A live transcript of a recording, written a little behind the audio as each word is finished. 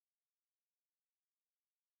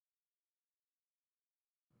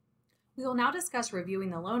We will now discuss reviewing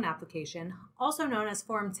the loan application, also known as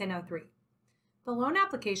Form 1003. The loan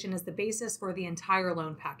application is the basis for the entire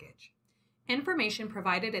loan package. Information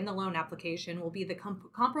provided in the loan application will be the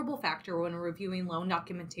comparable factor when reviewing loan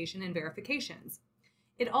documentation and verifications.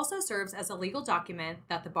 It also serves as a legal document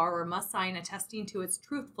that the borrower must sign attesting to its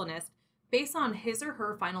truthfulness based on his or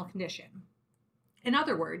her final condition. In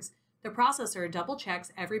other words, the processor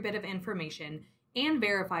double-checks every bit of information and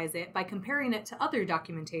verifies it by comparing it to other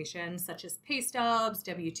documentation such as pay stubs,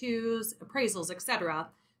 W-2s, appraisals, etc.,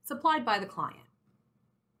 supplied by the client.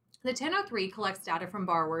 The 1003 collects data from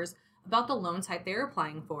borrowers about the loan type they are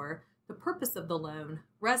applying for, the purpose of the loan,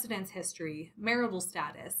 residence history, marital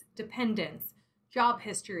status, dependents, job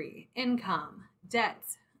history, income,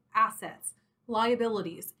 debts, assets,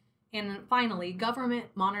 liabilities, and finally, government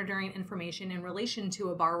monitoring information in relation to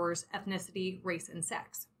a borrower's ethnicity, race, and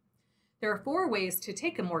sex. There are 4 ways to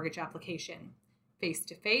take a mortgage application: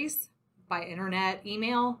 face-to-face, by internet,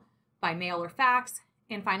 email, by mail or fax,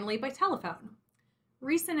 and finally by telephone.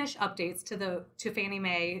 Recent-ish updates to Fannie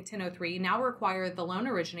Mae 1003 now require the loan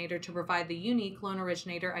originator to provide the unique loan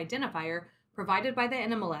originator identifier provided by the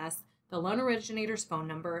NMLS, the loan originator's phone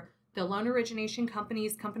number, the loan origination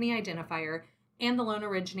company's company identifier, and the loan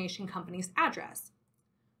origination company's address.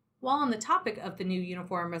 While on the topic of the new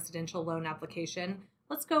Uniform Residential Loan Application,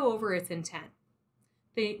 let's go over its intent.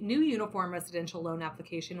 The new Uniform Residential Loan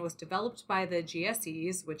Application was developed by the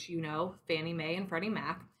GSEs, which you know, Fannie Mae and Freddie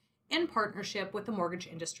Mac, in partnership with the mortgage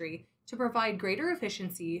industry to provide greater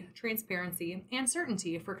efficiency, transparency, and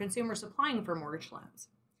certainty for consumers applying for mortgage loans.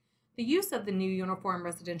 The use of the new Uniform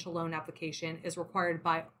Residential Loan Application is required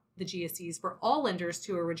by the GSEs for all lenders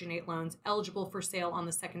to originate loans eligible for sale on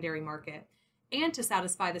the secondary market and to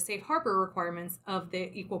satisfy the safe harbor requirements of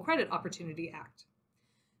the Equal Credit Opportunity Act.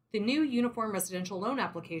 The new Uniform Residential Loan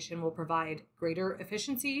Application will provide greater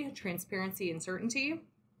efficiency, transparency, and certainty,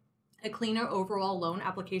 a cleaner overall loan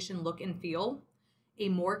application look and feel, a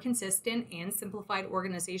more consistent and simplified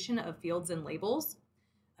organization of fields and labels,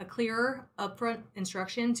 a clearer upfront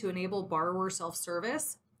instruction to enable borrower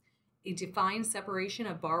self-service, a defined separation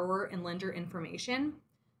of borrower and lender information,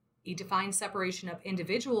 a defined separation of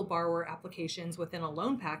individual borrower applications within a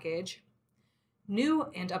loan package, new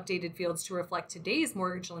and updated fields to reflect today's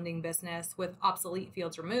mortgage lending business with obsolete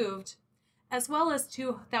fields removed, as well as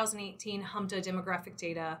 2018 HMDA demographic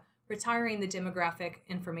data, retiring the demographic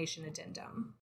information addendum.